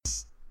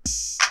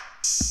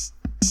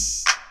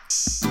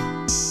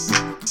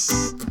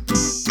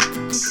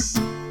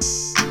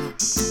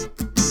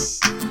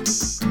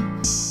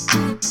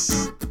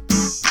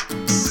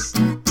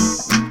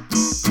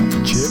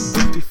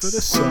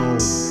soul.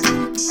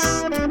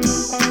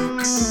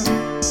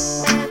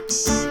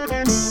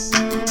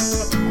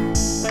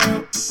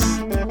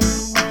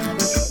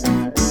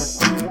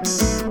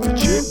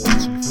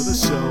 Chipmunks for the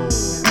soul.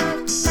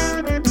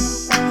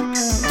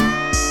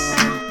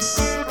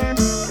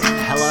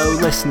 Hello,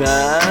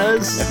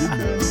 listeners.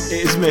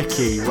 It is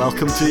Mickey.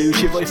 Welcome to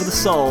Chipmunks for the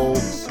Soul.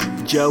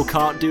 Joe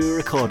can't do a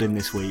recording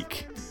this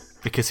week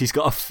because he's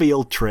got a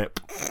field trip.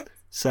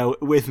 So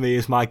with me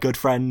is my good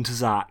friend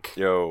Zach.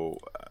 Yo,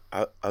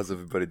 how's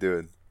everybody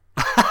doing?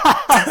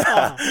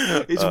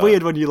 It's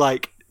weird when you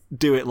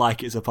do it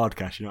like it's a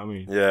podcast. You know what I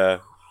mean? Yeah,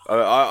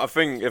 I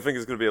think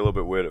it's gonna be a little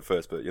bit weird at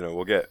first, but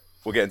we'll get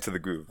into the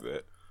groove of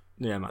it.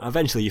 Yeah, man.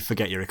 Eventually you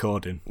forget you're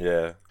recording.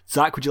 Yeah.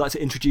 Zach, would you like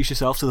to introduce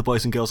yourself to the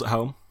boys and girls at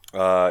home?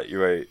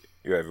 You're right,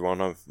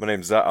 everyone. My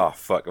name's Zach. Oh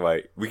fuck,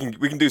 right. We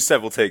can do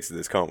several takes of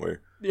this, can't we?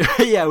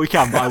 Yeah, we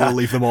can, but I will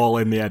leave them all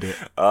in the edit.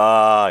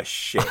 Ah,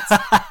 shit.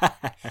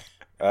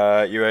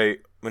 You're right.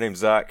 My name's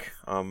Zach.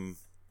 I'm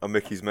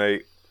Mickey's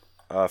mate.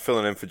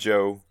 Filling in for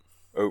Joe.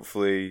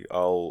 Hopefully,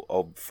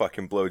 I'll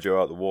fucking blow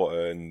Joe out the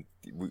water and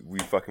we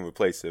fucking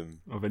replace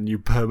him. Of a new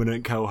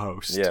permanent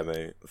co-host. Yeah,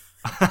 mate.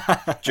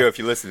 Joe, if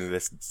you're listening to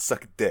this,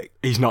 suck a dick.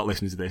 He's not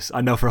listening to this.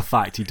 I know for a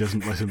fact he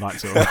doesn't listen back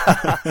to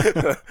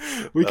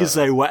us. We can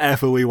say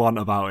whatever we want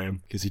about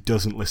him because he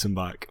doesn't listen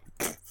back.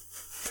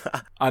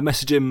 I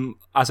message him,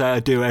 as I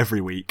do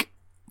every week,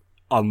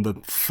 on the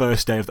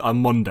first day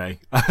on Monday.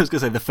 I was going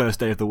to say the first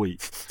day of the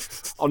week.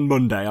 On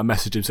Monday, I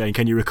messaged him saying,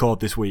 "Can you record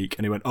this week?"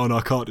 And he went, "Oh no,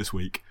 I can't this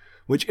week."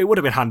 Which it would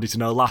have been handy to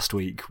know last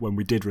week when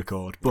we did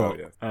record.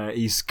 But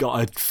he's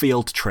got a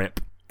field trip.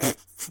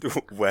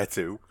 Where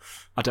to?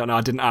 I don't know,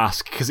 I didn't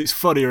ask, because it's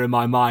funnier in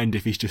my mind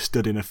if he's just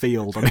stood in a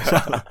field on his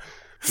own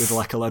with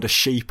a load of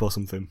sheep or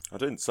something. I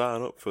didn't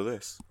sign up for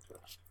this.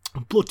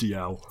 Bloody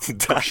hell. I've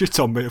got shit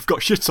on me. I've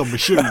got shit on my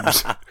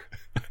shoes.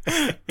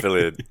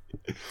 Brilliant.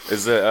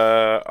 Is it,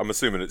 I'm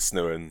assuming it's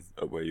snowing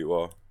at where you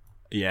are.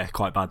 Yeah,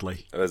 quite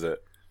badly. Oh, is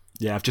it?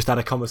 Yeah, I've just had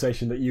a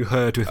conversation that you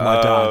heard with my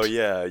dad. Oh,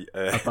 yeah.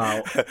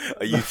 About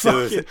a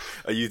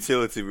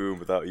utility room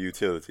without a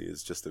utility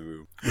is just a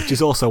room. Which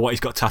is also what he's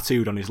got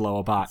tattooed on his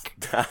lower back.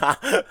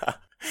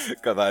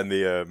 Got that in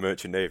the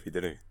Merchant Navy,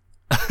 didn't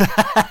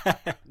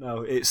he?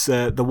 No, it's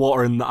the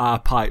water in our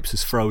pipes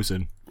is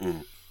frozen.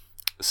 Mm.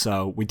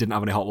 So we didn't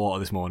have any hot water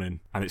this morning,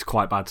 and it's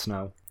quite bad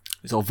snow.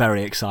 It's all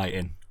very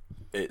exciting.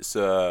 It's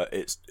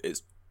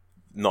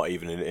not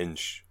even an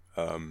inch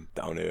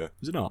down here.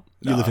 Is it not?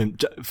 Nah. You live in,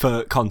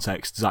 for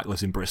context, Zach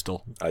lives in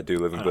Bristol. I do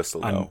live in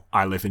Bristol and now.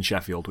 I live in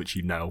Sheffield, which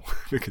you know,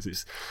 because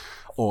it's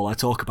all I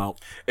talk about.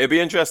 It'd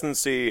be interesting to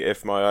see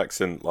if my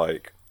accent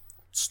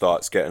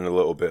starts getting a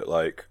little bit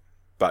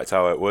back to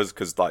how it was,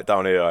 because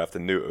down here I have to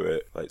neuter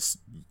it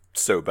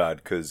so bad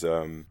because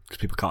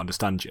people can't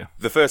understand you.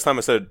 The first time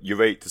I said "you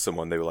rape" to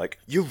someone, they were like,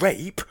 "You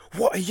rape?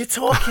 What are you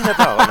talking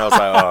about?" And I was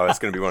like, "Oh, it's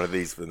gonna be one of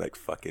these for the next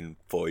fucking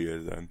 4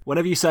 years." Then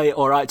whenever you say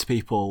 "all right" to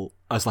people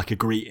as a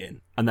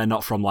greeting, and they're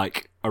not from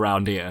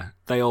around here,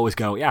 they always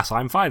go, "Yes,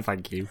 I'm fine,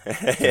 thank you."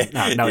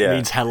 No, Yeah. It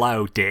means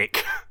 "hello,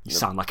 dick." You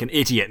sound like an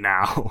idiot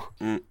now.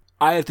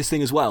 I have this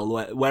thing as well,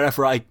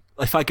 wherever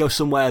if I go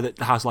somewhere that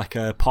has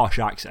a posh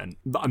accent,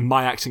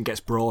 my accent gets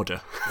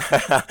broader.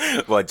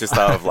 Well, just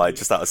out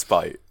of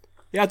spite.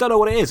 Yeah, I don't know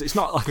what it is. It's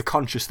not a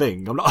conscious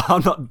thing. I'm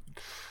not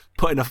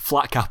putting a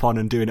flat cap on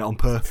and doing it on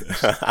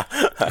purpose.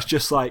 It's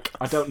just I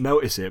don't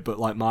notice it, but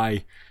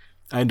I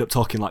end up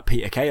talking like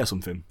Peter Kay or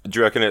something. Do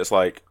you reckon it's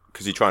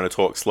because you're trying to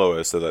talk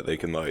slower so that they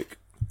can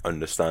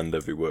understand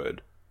every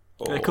word?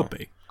 Or... It could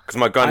be. Because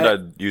my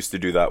granddad used to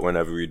do that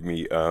whenever we'd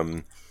meet.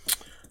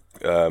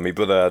 My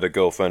brother had a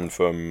girlfriend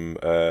from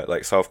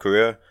South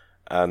Korea,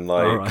 and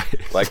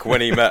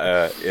when he met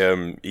her,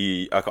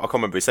 I can't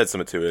remember, he said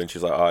something to her, and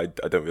she's like, "Oh,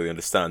 I don't really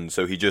understand."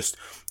 So he just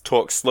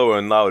talked slower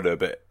and louder,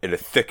 but in a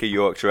thicker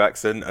Yorkshire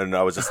accent, and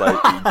I was just like,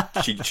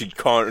 she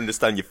can't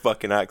understand your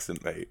fucking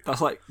accent, mate.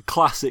 That's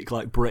classic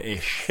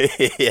British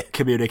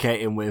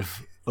communicating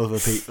with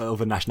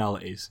other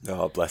nationalities.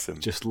 Oh, bless him.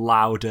 Just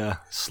louder,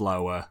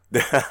 slower,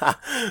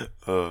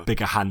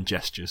 bigger hand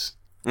gestures.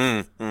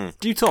 Do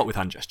you talk with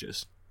hand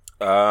gestures?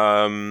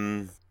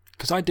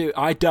 Because I do.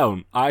 I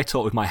don't. I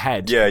talk with my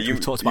head. Yeah, you've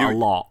talked about a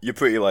lot. You're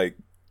pretty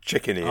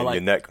chickeny in your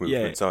neck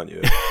movements, aren't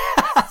you?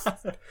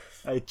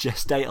 I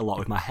gestate a lot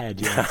with my head.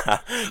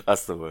 Yeah,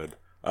 that's the word.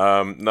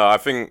 No, I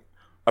think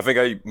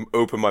I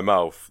open my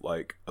mouth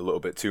a little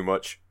bit too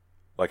much.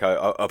 I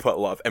put a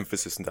lot of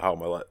emphasis into how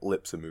my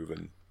lips are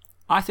moving.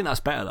 I think that's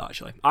better though.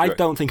 Actually, I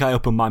don't think I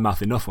open my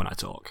mouth enough when I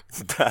talk.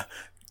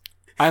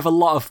 I have a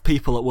lot of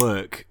people at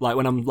work,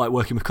 when I'm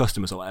working with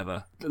customers or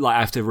whatever. I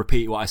have to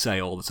repeat what I say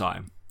all the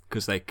time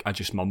because I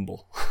just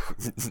mumble.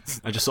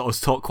 I just sort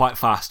of talk quite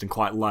fast and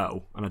quite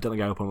low, and I don't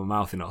think I open my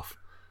mouth enough.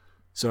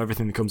 So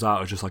everything that comes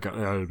out is just and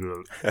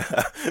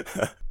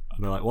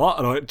they're like, "What?"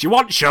 And I'm like, "Do you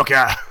want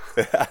sugar?"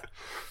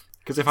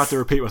 Because if I had to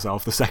repeat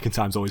myself, the second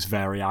time's always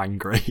very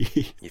angry.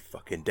 You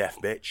fucking deaf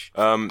bitch.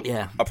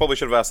 Yeah. I probably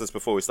should have asked this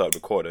before we started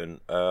recording.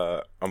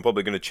 I'm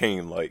probably going to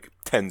chain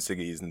 10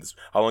 ciggies.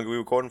 How long are we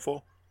recording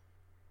for?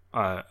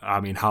 I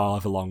mean,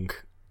 however long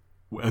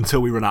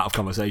until we run out of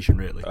conversation,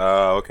 really.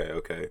 Oh,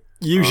 okay.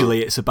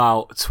 Usually it's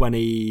about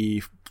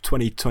 20,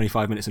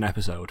 25 minutes an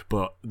episode,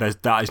 but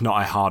that is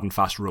not a hard and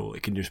fast rule.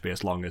 It can just be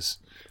as long as...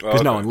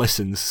 Because no one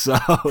listens, so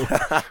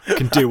we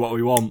can do what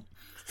we want.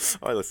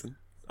 I listen.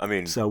 I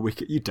mean... So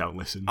you don't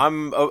listen.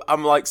 I'm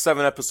like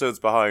 7 episodes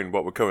behind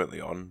what we're currently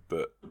on,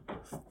 but...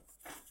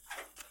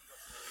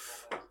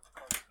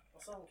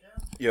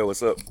 Yo,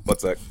 what's up?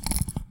 What's that?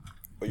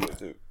 What you want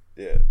to do?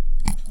 Yeah.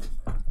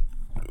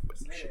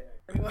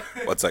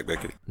 What's that,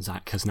 Becky?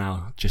 Zach has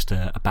now just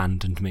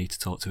abandoned me to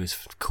talk to his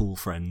cool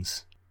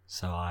friends,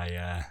 so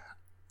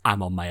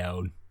I'm on my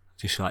own.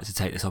 Just like to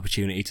take this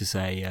opportunity to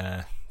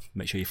say,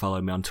 make sure you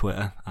follow me on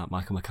Twitter at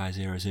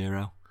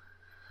MichaelMackay00.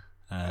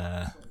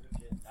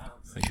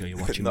 Make sure you're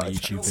watching my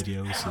YouTube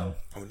videos. And,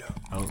 oh no!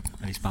 Oh,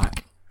 he's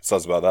back.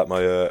 Sounds about that. My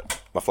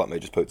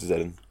flatmate just poked his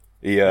head in.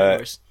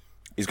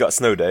 He's got a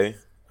snow day.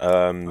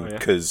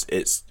 Because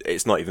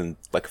it's not even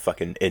like a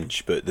fucking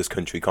inch, but this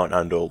country can't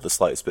handle the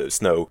slightest bit of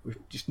snow. We've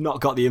just not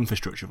got the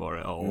infrastructure for it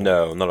at all.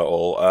 No, not at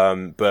all.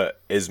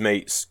 But his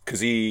mates,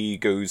 because he's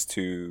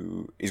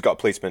got a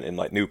placement in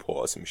like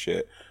Newport or some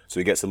shit, so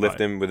he gets to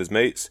lift in with his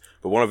mates.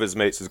 But one of his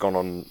mates has gone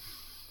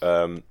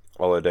on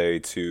holiday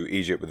to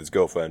Egypt with his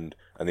girlfriend,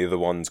 and the other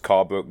one's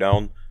car broke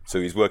down, so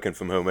he's working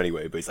from home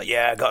anyway. But he's like,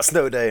 "Yeah, I got a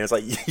snow day," and it's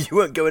like, "You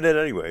weren't going in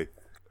anyway."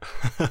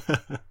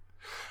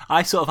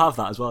 I sort of have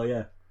that as well,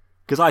 yeah.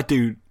 Because I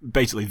do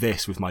basically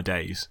this with my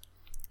days.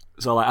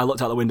 So like, I looked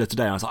out the window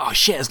today and I was like, oh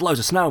shit, there's loads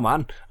of snow,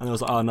 man. And I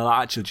was like, oh no,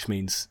 that actually just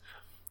means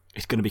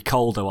it's going to be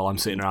colder while I'm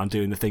sitting around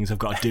doing the things I've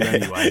got to do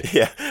anyway.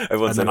 Yeah,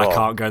 and then I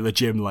can't go to the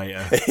gym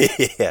later.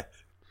 Yeah.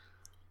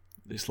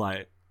 It's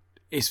like,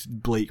 it's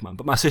bleak, man.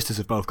 But my sisters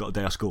have both got a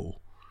day off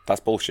school. That's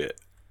bullshit.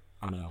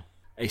 I know.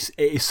 It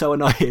is so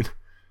annoying.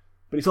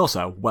 But it's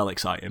also well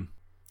exciting.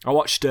 I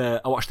watched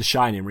The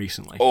Shining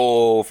recently.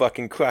 Oh,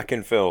 fucking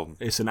cracking film!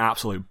 It's an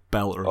absolute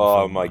belter.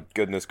 Oh my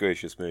goodness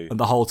gracious me! And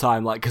the whole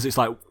time, like, because it's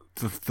like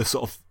the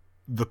sort of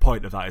the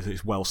point of that is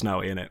it's well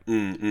snowy, isn't it?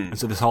 And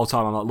so this whole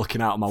time I'm like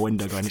looking out of my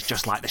window, going, "It's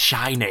just like The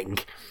Shining.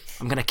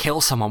 I'm gonna kill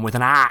someone with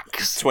an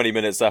axe." 20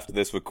 minutes after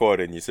this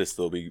recording, your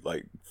sister will be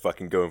like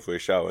fucking going for a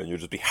shower, and you'll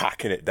just be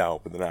hacking it down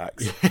with an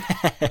axe.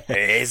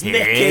 It's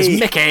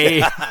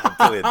Mickey.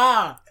 Brilliant.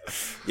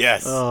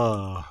 Yes.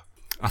 Oh.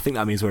 I think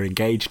that means we're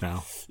engaged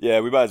now. Yeah,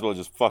 we might as well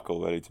just fuck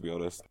already, to be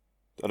honest.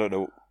 I don't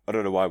know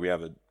why we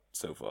haven't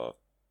so far.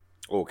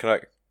 Oh, can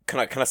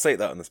I say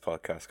that on this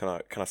podcast?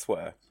 Can I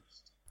swear?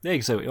 Yeah, you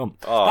can say what you want.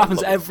 Oh, that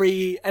happens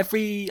every I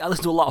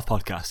listen to a lot of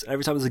podcasts.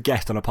 Every time there's a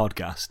guest on a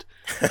podcast,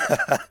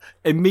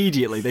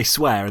 immediately they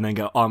swear and then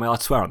go, "Oh, am I allowed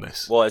to swear on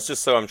this?" Well, it's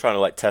just so I'm trying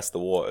to like test the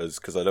waters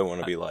because I don't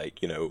want to be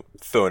like,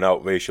 throwing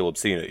out racial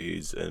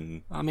obscenities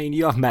and. I mean,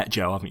 you have met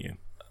Joe, haven't you?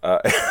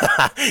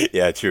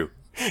 Yeah, true.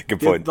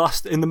 Good point.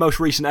 In the most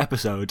recent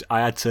episode, I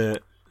had to,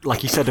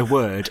 like, he said a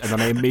word, and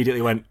then I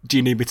immediately went, "Do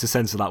you need me to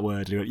censor that word?"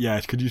 And he went, "Yeah,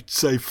 could you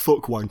say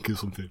fuck wank or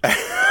something?"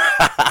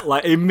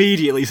 Like,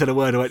 immediately said a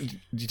word, I went,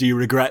 "Do you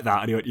regret that?"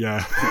 And he went,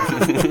 "Yeah."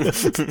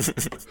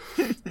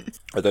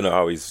 I don't know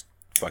how he's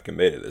fucking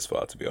made it this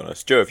far, to be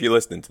honest. Joe, if you're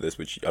listening to this,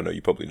 which I know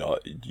you're probably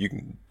not, you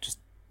can just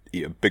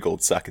eat a big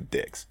old sack of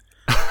dicks.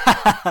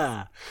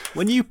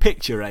 When you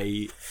picture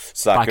a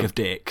bag of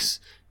dicks,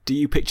 do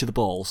you picture the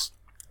balls?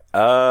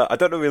 I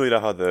don't really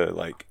know how the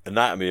like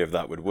anatomy of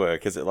that would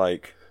work. Is it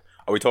like,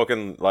 are we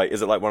talking like,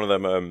 is it like one of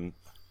them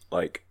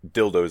like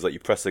dildos that you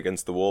press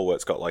against the wall where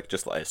it's got like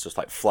it's just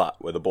like flat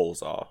where the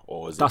balls are,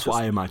 or is That's it just...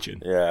 what I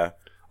imagine. Yeah.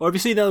 Or have you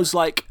seen those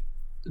like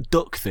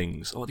duck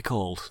things? What are they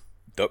called?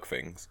 Duck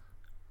things.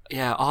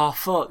 Yeah. Oh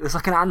fuck! There's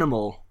like an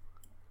animal,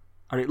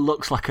 and it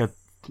looks like a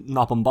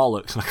knob and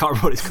bollocks, and I can't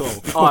remember what it's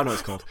called. Oh, I know what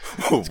it's called.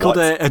 It's called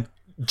a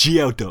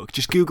geoduck.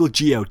 Just Google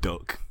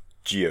geoduck.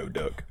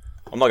 Geoduck.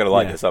 I'm not gonna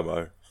like this, am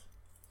I?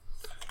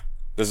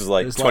 This is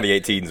like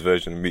 2018's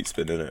version of Meat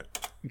Spin, isn't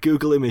it?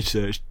 Google image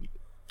search.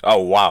 Oh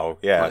wow,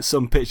 yeah. Like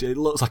some picture, it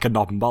looks like a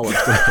knob and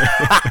bollocks.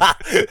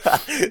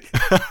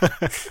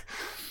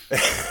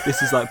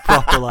 This is like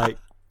proper like.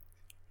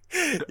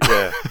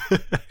 Yeah.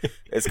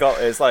 It's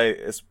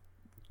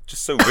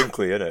just so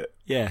wrinkly, isn't it?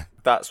 Yeah.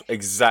 That's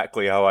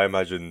exactly how I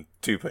imagine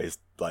Toupe's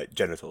like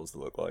genitals to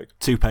look like.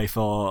 Toupe,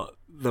 for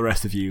the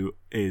rest of you,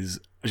 is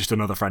just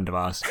another friend of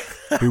ours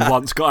who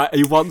once got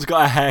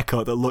a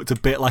haircut that looked a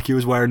bit like he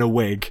was wearing a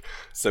wig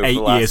 8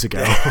 years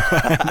ago.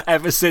 And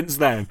ever since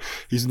then,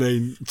 he's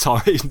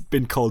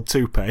been called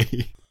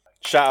Toupe.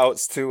 Shout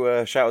outs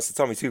to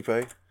Tommy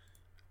Toupe.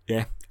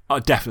 Yeah. Oh,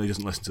 definitely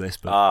doesn't listen to this,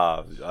 but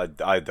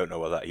I don't know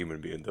what that human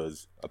being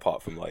does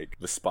apart from like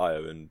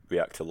respire and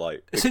react to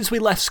light. Since we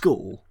left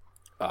school,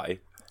 I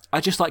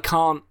just like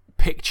can't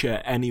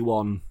picture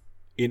anyone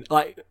in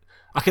like.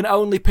 I can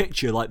only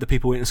picture like the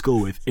people we went to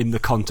school with in the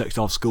context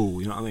of school.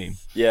 You know what I mean?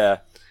 Yeah.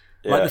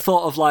 Like the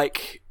thought of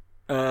like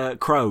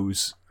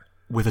crows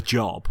with a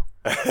job.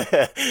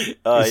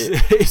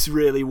 It's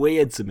really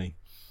weird to me.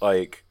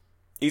 Like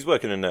he's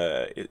working in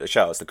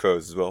shout outs to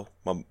Crows as well.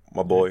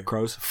 My boy.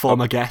 Crows,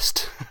 former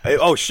guest.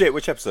 Oh shit!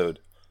 Which episode?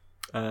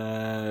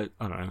 I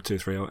don't know, 2 or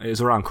 3. It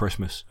was around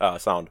Christmas.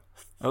 Sound.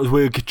 We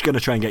were going to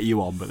try and get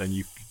you on, but then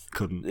you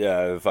couldn't.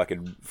 Yeah,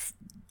 fucking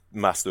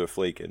master of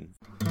flaking.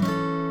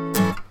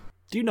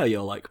 Do you know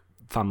your, like,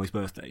 family's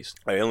birthdays?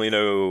 I only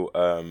know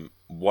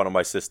one of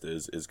my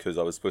sisters is because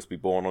I was supposed to be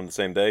born on the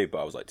same day, but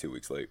I was like 2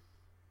 weeks late.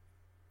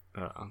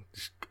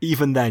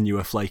 Even then, you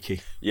were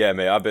flaky. Yeah,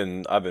 mate, I've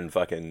been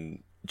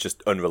fucking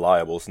just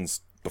unreliable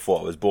since before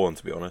I was born,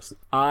 to be honest.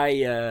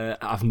 I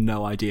have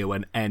no idea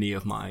when any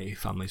of my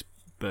family's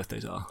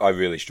birthdays are. I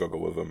really struggle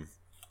with them.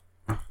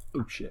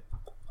 Oh shit!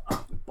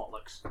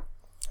 Bollocks!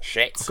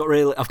 Shit!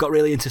 I've got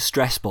really into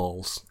stress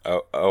balls.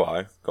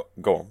 I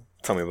go on.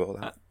 Tell me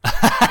about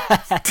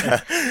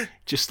that.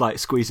 Just like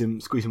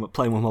squeezing,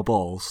 playing with my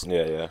balls.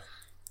 Yeah.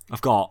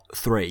 I've got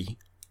 3.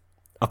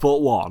 I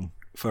bought 1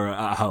 for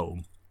at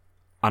home,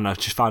 and I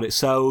just found it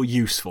so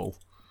useful.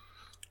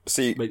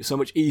 See, it's so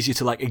much easier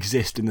to like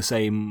exist in the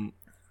same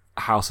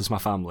house as my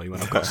family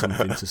when I've got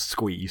something to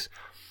squeeze.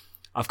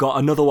 I've got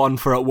another one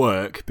for at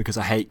work because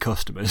I hate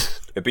customers.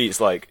 It beats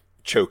like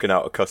choking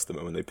out a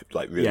customer when they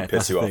like really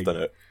piss you off,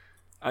 doesn't it?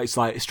 It's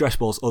like stress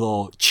balls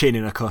or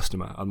chinning a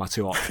customer are my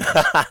 2 options.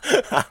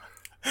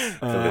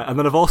 And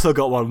then I've also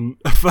got one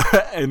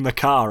in the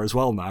car as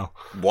well now.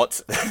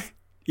 What?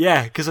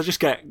 Yeah, because I just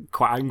get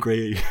quite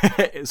angry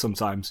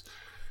sometimes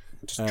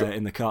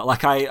in the car.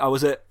 Like I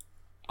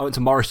went to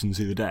Morrison's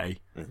the other day,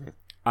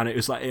 and it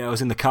was like I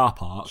was in the car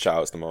park. Shout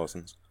outs to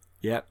Morrison's.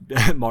 Yep,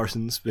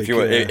 Morrison's. Big,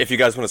 if you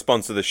guys want to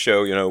sponsor the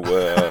show, you know,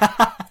 we're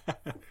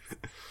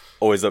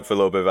always up for a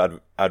little bit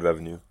of ad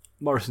revenue.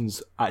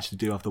 Morrison's actually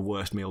do have the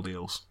worst meal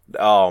deals.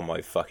 Oh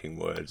my fucking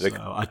word! So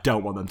I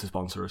don't want them to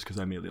sponsor us because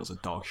their meal deals are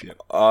dog shit.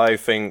 I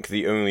think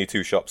the only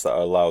 2 shops that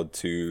are allowed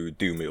to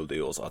do meal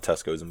deals are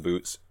Tesco's and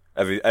Boots.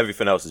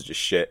 Everything else is just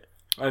shit.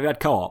 Have you had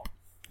Co-op?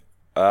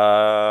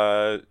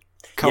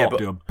 Co-op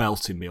do a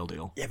belting meal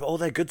deal. Yeah, but all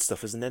their good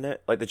stuff isn't in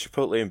it. Like the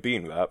Chipotle and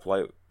bean wrap,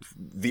 like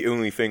the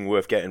only thing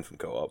worth getting from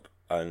Co-op,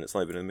 and it's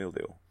not even a meal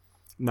deal.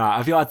 Nah,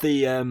 have you had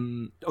the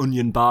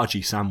onion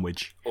bhaji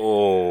sandwich?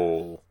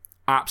 Oh,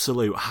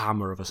 absolute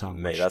hammer of a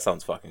sandwich. Mate, that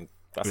sounds cracking.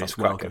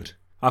 Well good.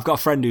 I've got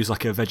a friend who's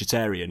like a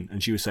vegetarian,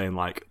 and she was saying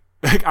like,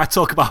 I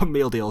talk about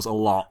meal deals a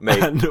lot.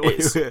 Mate,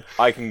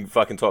 I can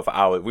fucking talk for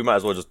hours. We might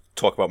as well just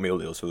talk about meal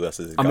deals for the rest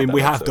of this. I mean,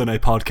 we have done a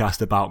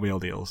podcast about meal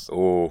deals.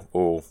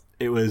 Oh.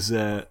 It was,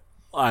 I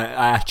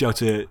asked Joe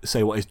to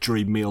say what his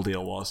dream meal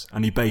deal was,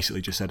 and he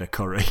basically just said a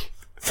curry.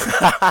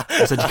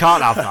 I said, you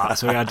can't have that.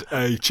 So he had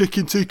a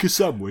chicken tikka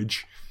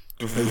sandwich,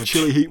 a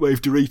chili heatwave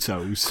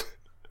Doritos.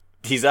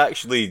 He's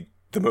actually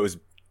the most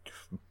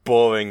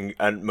boring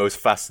and most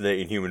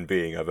fascinating human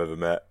being I've ever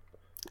met.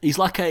 He's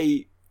like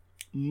a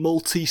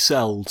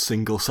multi-celled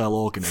single-cell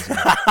organism.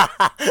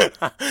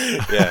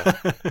 Yeah.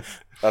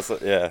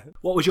 Yeah.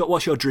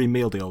 What's your dream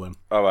meal deal then?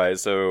 Alright,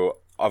 so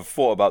I've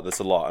thought about this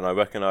a lot, and I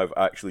reckon I've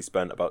actually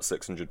spent about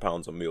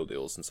 £600 on meal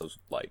deals since I was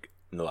like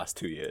in the last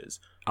 2 years.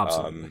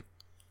 Absolutely.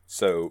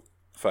 So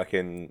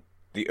fucking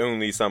the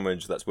only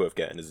sandwich that's worth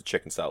getting is a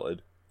chicken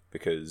salad,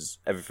 because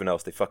everything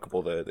else they fuck up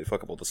all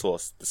the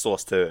sauce. The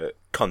sauce to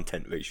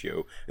content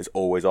ratio is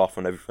always off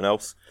on everything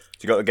else.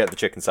 So you got to get the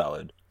chicken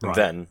salad. Right.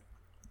 Then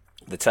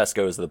the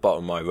Tesco's at the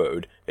bottom of my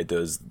road, it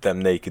does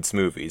them naked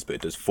smoothies, but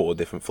it does 4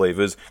 different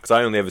flavors. Because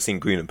I only ever seen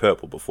green and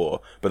purple before,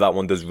 but that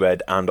one does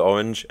red and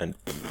orange. And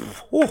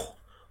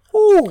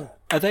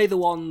are they the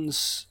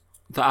ones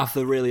that have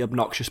the really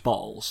obnoxious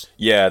bottles?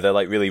 Yeah, they're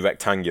like really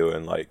rectangular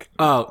and like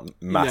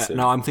massive.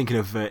 Yeah, no, I'm thinking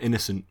of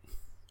Innocent.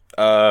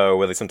 Oh,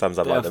 where they sometimes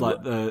have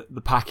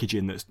the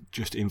packaging that's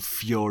just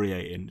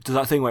infuriating. Does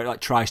that thing where it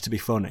like tries to be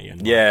funny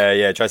and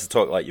it tries to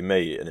talk like your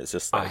mate, and it's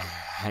just like, I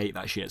hate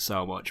that shit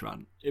so much,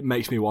 man. It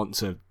makes me want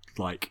to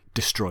like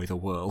destroy the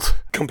world.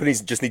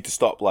 Companies just need to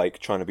stop like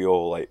trying to be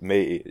all like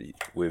matey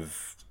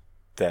with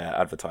their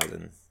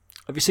advertising.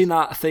 Have you seen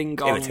that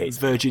thing on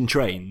Virgin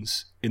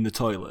Trains in the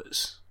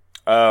toilets?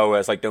 Oh, where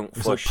it's like, don't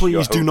flush. Like,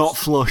 please do not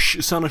flush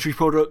sanitary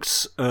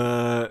products,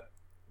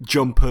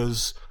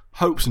 jumpers,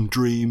 hopes and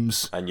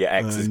dreams, and your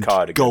ex's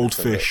cardigan,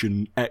 goldfish,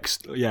 and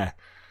yeah.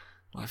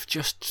 I've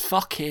just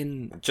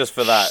fucking just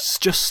for that.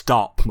 Just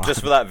stop, man.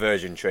 Just for that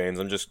Virgin Trains,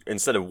 I'm just,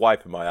 instead of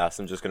wiping my ass,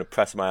 I'm just going to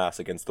press my ass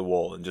against the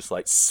wall and just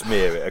like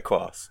smear it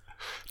across.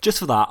 Just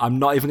for that, I'm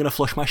not even going to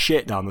flush my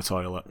shit down the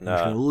toilet. I'm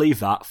just going to leave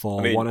that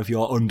for one of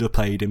your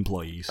underpaid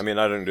employees. I mean,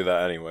 I don't do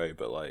that anyway,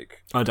 but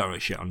like, I don't really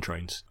shit on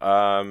trains.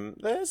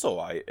 It's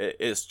alright.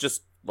 It's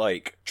just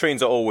like,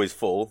 trains are always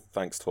full,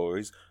 thanks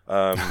Tories.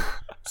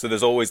 So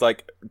there's always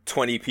like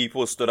 20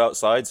 people stood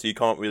outside, so you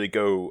can't really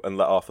go and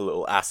let off a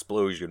little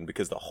asplosion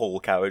because the whole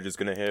carriage is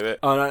going to hear it.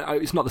 Oh, no,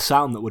 it's not the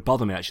sound that would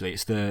bother me, actually.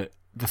 It's the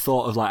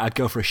thought of like, I'd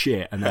go for a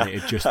shit and then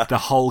it'd just, the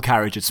whole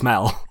carriage would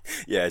smell.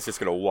 Yeah, it's just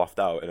going to waft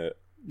out, innit?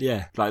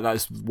 Yeah, like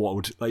that's what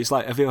would, like, it's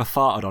like, have you ever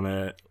farted on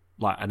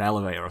an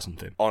elevator or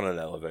something? On an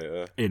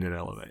elevator? In an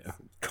elevator.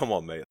 Come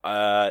on, mate.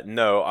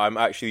 No, I'm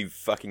actually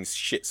fucking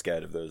shit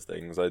scared of those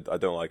things. I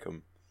don't like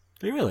them.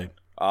 Are you really?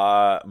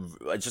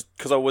 Just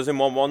because I was in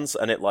one once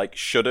and it like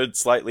shuddered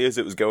slightly as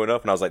it was going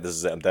up, and I was like, this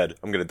is it, I'm dead.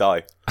 I'm going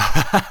to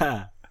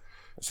die.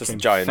 It's just a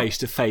giant face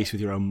to face with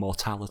your own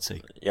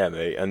mortality. Yeah,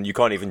 mate, and you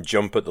can't even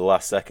jump at the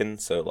last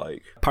second. So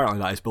like, apparently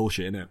that is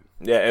bullshit, isn't it?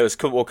 Yeah, it was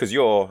cool. Well, because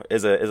your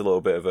is a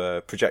little bit of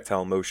a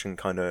projectile motion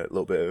kind of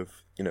little bit of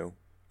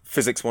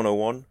physics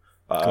 101.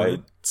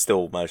 I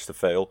still managed to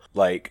fail.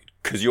 Like,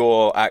 because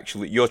you're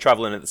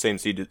traveling at the same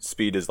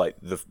speed as like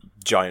the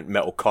giant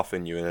metal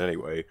coffin you're in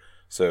anyway.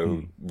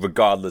 So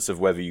regardless of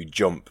whether you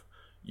jump,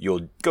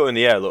 you'll go in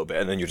the air a little bit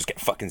and then you'll just get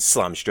fucking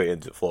slammed straight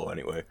into the floor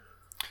anyway.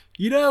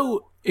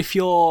 If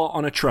you're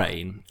on a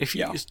train,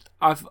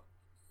 I've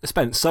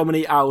spent so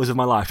many hours of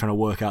my life trying to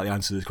work out the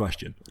answer to this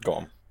question. Go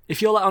on.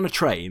 If you're like on a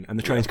train and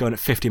the train's going at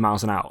 50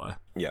 miles an hour,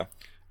 yeah,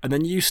 and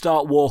then you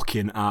start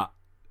walking at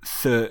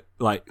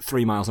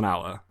 3 miles an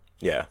hour,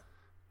 yeah,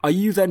 are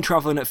you then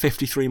travelling at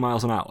 53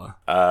 miles an hour?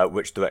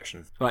 Which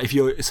direction? Like if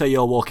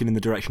you're walking in the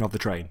direction of the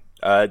train.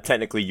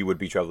 Technically, you would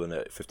be travelling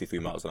at 53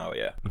 miles an hour.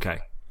 Yeah. Okay.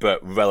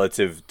 But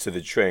relative to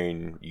the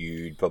train,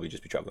 you'd probably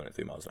just be travelling at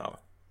 3 miles an hour.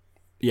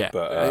 Yeah,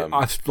 but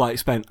I've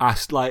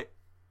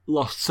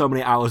lost so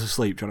many hours of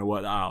sleep trying to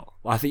work that out.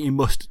 I think you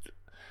must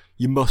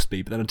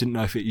be, but then I didn't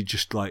know if you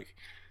just like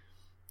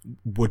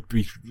would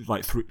be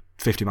like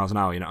 50 miles an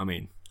hour. You know what I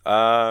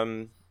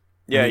mean?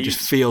 Yeah, it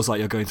just feels like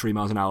you're going 3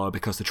 miles an hour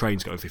because the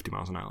train's going 50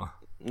 miles an hour.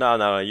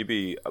 No, you'd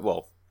be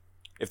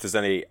if there's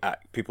any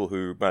people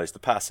who managed to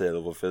pass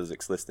A-level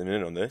physics listening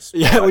in on this.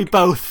 Yeah, we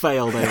both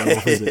failed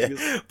A-level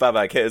physics.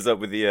 Babak, hit us up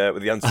with the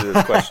answer to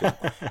this question.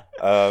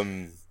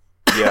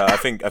 Yeah, I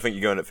think you're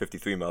going at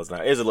 53 miles an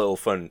hour. It is a little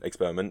fun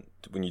experiment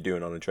when you're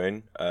doing it on a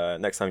train.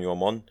 Next time you're on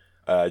one,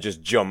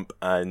 just jump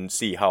and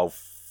see how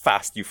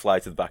fast you fly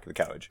to the back of the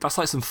carriage. That's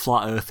like some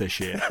flat earther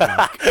shit.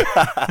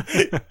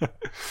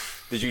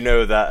 Did you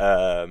know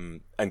that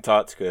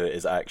Antarctica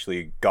is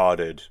actually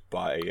guarded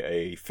by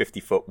a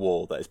 50-foot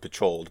wall that is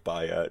patrolled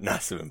by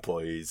NASA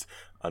employees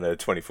on a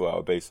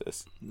 24-hour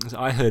basis?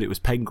 I heard it was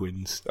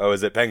penguins. Oh,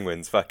 is it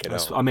penguins? Fucking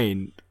hell. I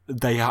mean,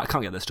 they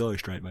can't get their story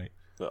straight, mate.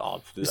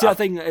 Oh, you see that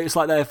thing? It's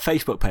like their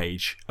Facebook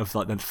page of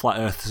like the Flat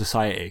Earth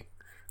Society,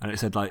 and it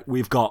said like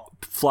we've got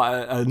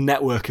a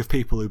network of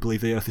people who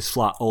believe the Earth is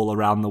flat all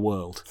around the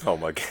world. Oh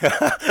my god!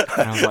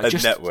 And I was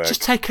like, network.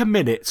 Just take a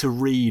minute to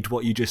read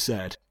what you just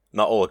said.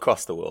 Not all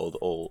across the world,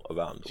 all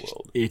around the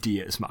world.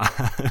 Idiots, man.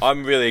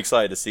 I'm really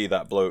excited to see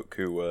that bloke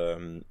who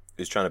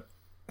is trying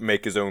to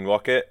make his own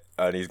rocket,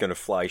 and he's going to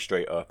fly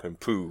straight up and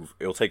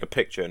he'll take a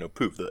picture and he'll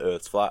prove that the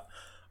Earth's flat.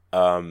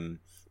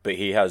 But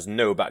he has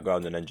no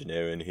background in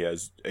engineering.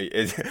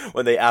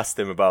 When they asked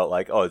him about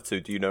like,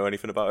 so do you know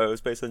anything about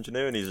aerospace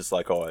engineering? He's just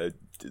like,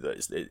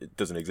 it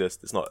doesn't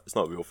exist. It's not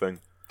a real thing.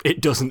 It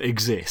doesn't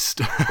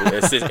exist.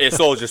 It's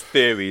all just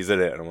theories,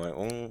 isn't it? And I'm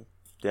like,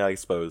 yeah, I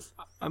suppose.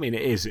 I mean,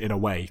 it is in a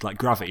way. Like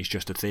gravity's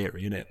just a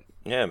theory, isn't it?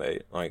 Yeah,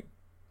 mate. Like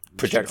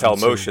projectile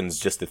motion's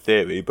just a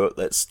theory, but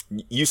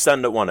you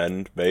stand at one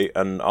end, mate,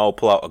 and I'll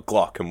pull out a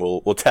Glock and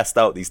we'll test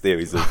out these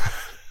theories.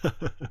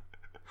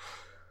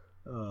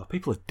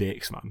 People are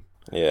dicks, man.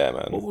 Yeah,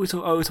 man. We were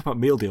talking about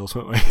meal deals,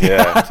 weren't we?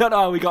 Yeah. I don't know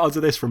how we got onto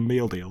this from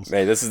meal deals.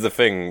 Mate, this is the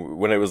thing.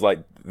 When it was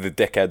like the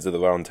dickheads of the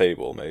round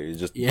table, mate,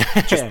 just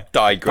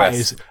digress. That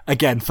is,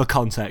 again, for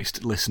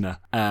context, listener,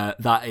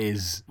 that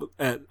is...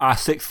 our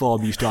sixth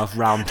form used to have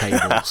round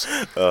tables.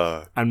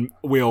 And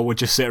we all would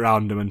just sit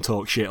around them and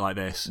talk shit like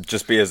this.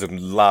 Just be as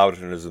loud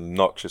and as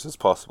obnoxious as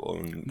possible.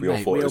 And we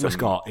almost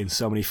got in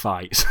so many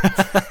fights.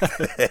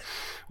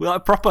 We're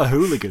like proper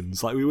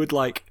hooligans. Like we would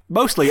like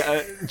mostly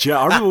Joe.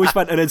 I remember we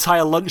spent an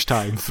entire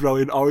lunchtime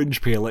throwing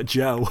orange peel at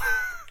Joe.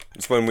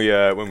 It's when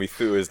we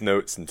threw his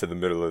notes into the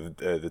middle of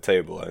the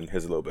table. And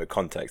here's a little bit of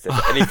context: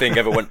 if anything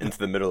ever went into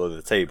the middle of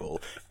the table,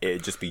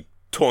 it'd just be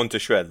torn to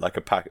shred like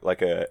is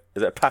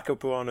it a pack of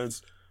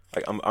piranhas?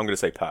 Like I'm gonna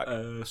say pack.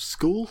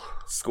 School,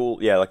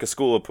 yeah, like a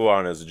school of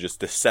piranhas would just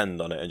descend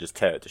on it and just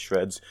tear it to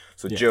shreds.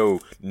 So yeah. Joe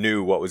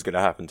knew what was gonna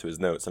happen to his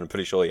notes, and I'm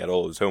pretty sure he had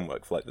all his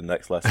homework for like the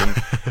next lesson.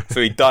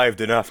 So he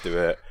dived in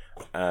after it,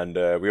 and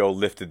we all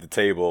lifted the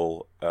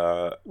table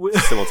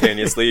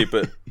simultaneously.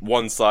 But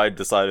one side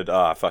decided,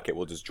 fuck it,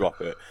 we'll just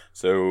drop it.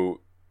 So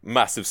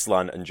massive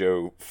slant, and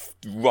Joe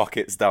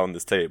rockets down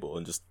this table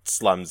and just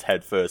slams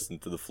head first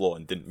into the floor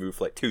and didn't move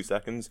for like 2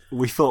 seconds.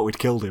 We thought we'd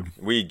killed him.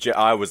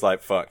 I was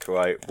like, fuck,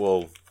 right,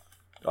 well...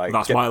 Like,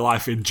 that's my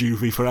life in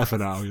juvie forever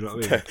now, you know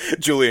what I mean?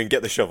 Julian,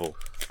 get the shovel.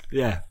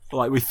 Yeah,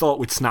 like we thought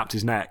we'd snapped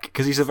his neck,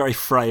 because he's a very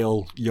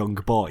frail young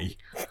boy.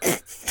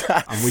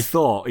 And we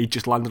thought he'd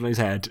just landed on his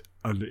head,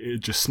 and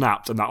it just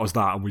snapped, and that was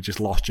that, and we just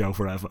lost Joe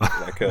forever.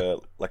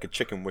 like a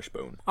chicken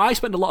wishbone. I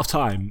spend a lot of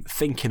time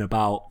thinking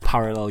about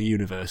parallel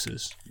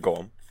universes. Go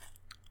on.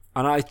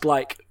 And I,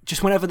 like,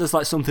 just whenever there's,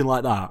 like, something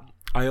like that,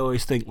 I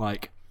always think,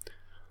 like,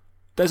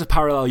 there's a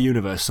parallel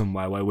universe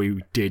somewhere where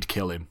we did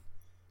kill him.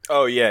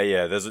 Oh,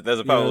 yeah. There's a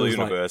parallel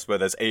universe where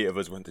there's 8 of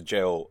us went to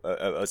jail,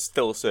 are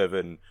still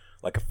serving,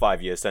 like, a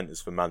 5-year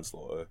sentence for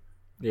manslaughter.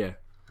 Yeah.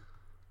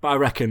 But I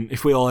reckon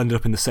if we all ended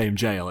up in the same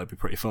jail, it'd be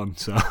pretty fun,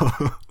 so...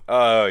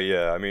 Oh,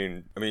 yeah, I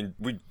mean,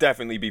 we'd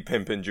definitely be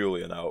pimping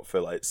Julian out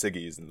for, like,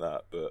 ciggies and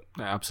that, but...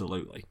 Yeah,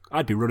 absolutely.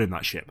 I'd be running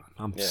that shit, man.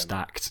 I'm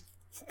stacked.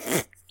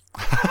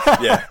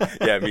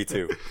 yeah, me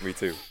too.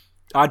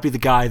 I'd be the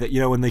guy that,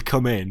 when they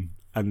come in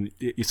and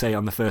you say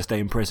on the first day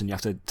in prison you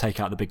have to take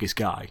out the biggest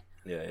guy.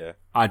 Yeah.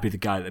 I'd be the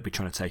guy that they'd be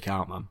trying to take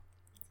out, man.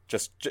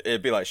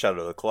 It'd be like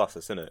Shadow of the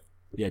Colossus, isn't it?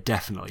 Yeah,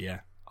 definitely,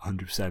 yeah.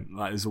 100%.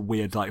 Like, there's a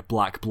weird,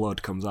 black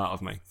blood comes out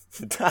of me.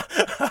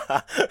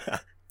 I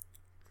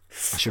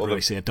should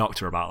really see a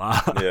doctor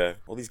about that. Yeah.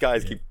 All these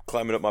guys keep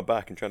climbing up my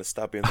back and trying to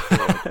stab me in the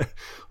forehead.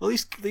 Well,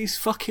 these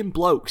fucking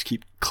blokes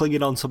keep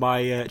clinging onto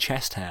my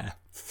chest hair.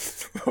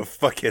 Oh,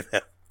 fucking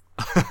hell.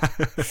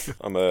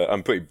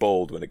 I'm pretty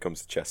bold when it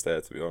comes to chest hair,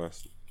 to be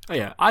honest. Oh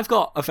yeah, I've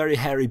got a very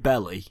hairy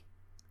belly,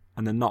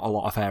 and then not a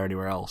lot of hair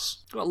anywhere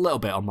else. Got a little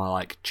bit on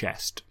my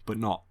chest, but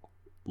not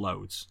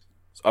loads.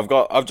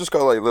 I've just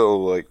got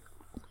little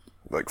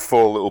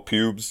 4 little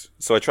pubes.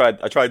 So I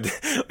tried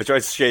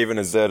shaving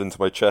a Z into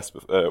my chest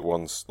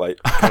once, kind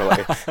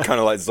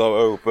of like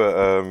Zorro,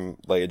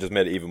 but it just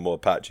made it even more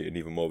patchy and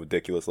even more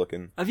ridiculous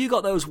looking. Have you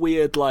got those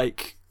weird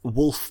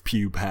wolf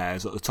pube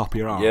hairs at the top of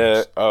your arms?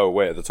 Yeah. Oh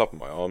wait, at the top of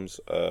my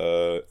arms.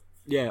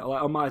 Yeah,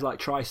 on my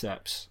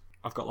triceps,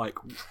 I've got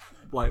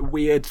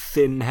weird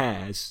thin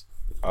hairs.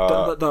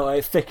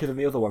 They're thicker than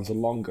the other ones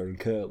and longer and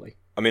curly.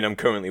 I mean, I'm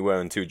currently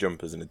wearing 2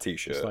 jumpers and a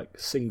t-shirt.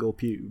 It's single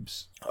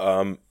pubes.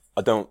 I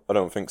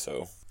don't think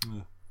so.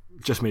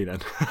 Just me then.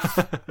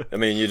 I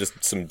mean, you're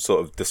just some sort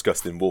of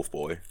disgusting wolf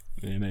boy.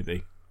 Yeah,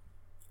 maybe.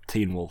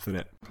 Teen wolf,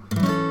 innit?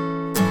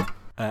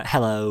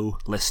 Hello,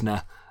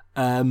 listener.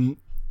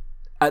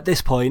 At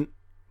this point,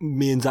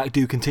 me and Zach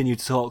do continue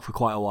to talk for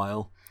quite a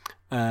while.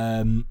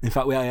 In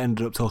fact, we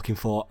ended up talking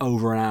for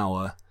over an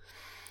hour.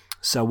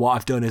 So what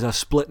I've done is I've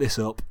split this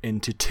up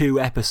into 2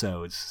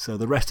 episodes. So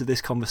the rest of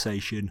this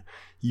conversation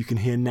you can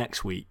hear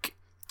next week,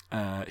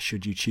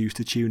 should you choose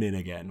to tune in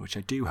again, which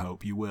I do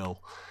hope you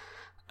will.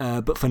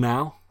 But for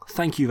now,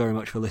 thank you very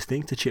much for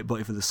listening to Chip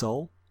Butty for the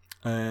Soul.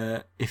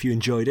 If you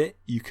enjoyed it,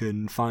 you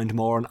can find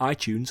more on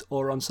iTunes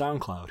or on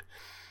SoundCloud,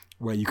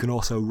 where you can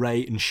also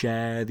rate and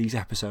share these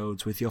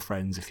episodes with your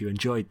friends if you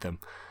enjoyed them.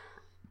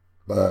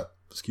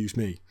 Excuse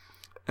me.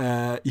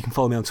 You can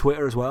follow me on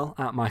Twitter as well,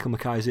 at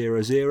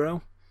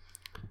MichaelMackay00.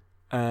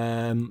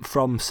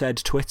 From said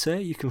Twitter,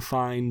 you can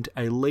find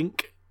a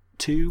link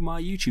to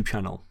my YouTube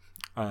channel,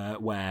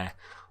 where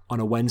on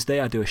a Wednesday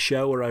I do a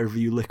show where I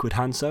review liquid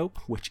hand soap,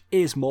 which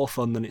is more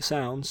fun than it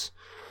sounds.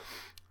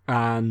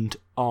 And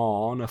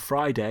on a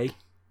Friday,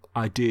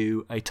 I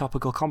do a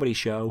topical comedy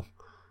show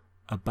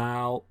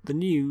about the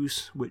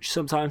news, which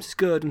sometimes is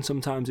good and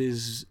sometimes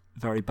is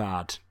very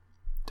bad,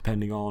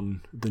 depending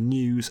on the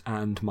news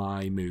and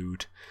my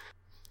mood.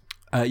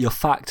 Your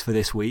fact for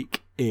this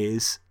week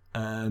is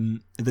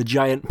the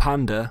giant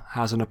panda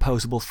has an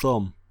opposable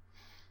thumb.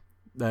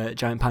 The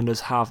giant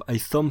pandas have a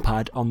thumb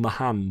pad on the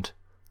hand.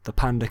 The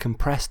panda can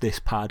press this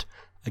pad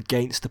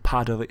against the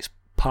pad of its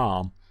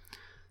palm.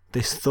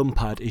 This thumb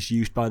pad is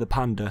used by the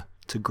panda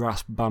to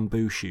grasp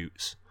bamboo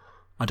shoots.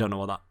 I don't know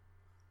what that...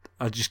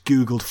 I just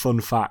googled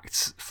fun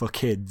facts for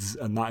kids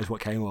and that is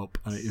what came up,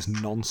 and it is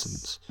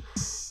nonsense.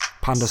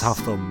 Pandas have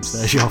thumbs.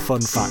 There's your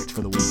fun fact for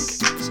the week.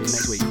 See you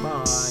next week.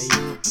 Bye.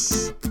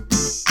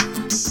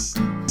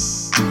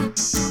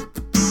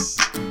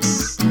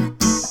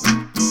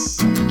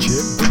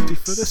 Chip Butty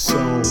for the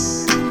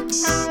Soul.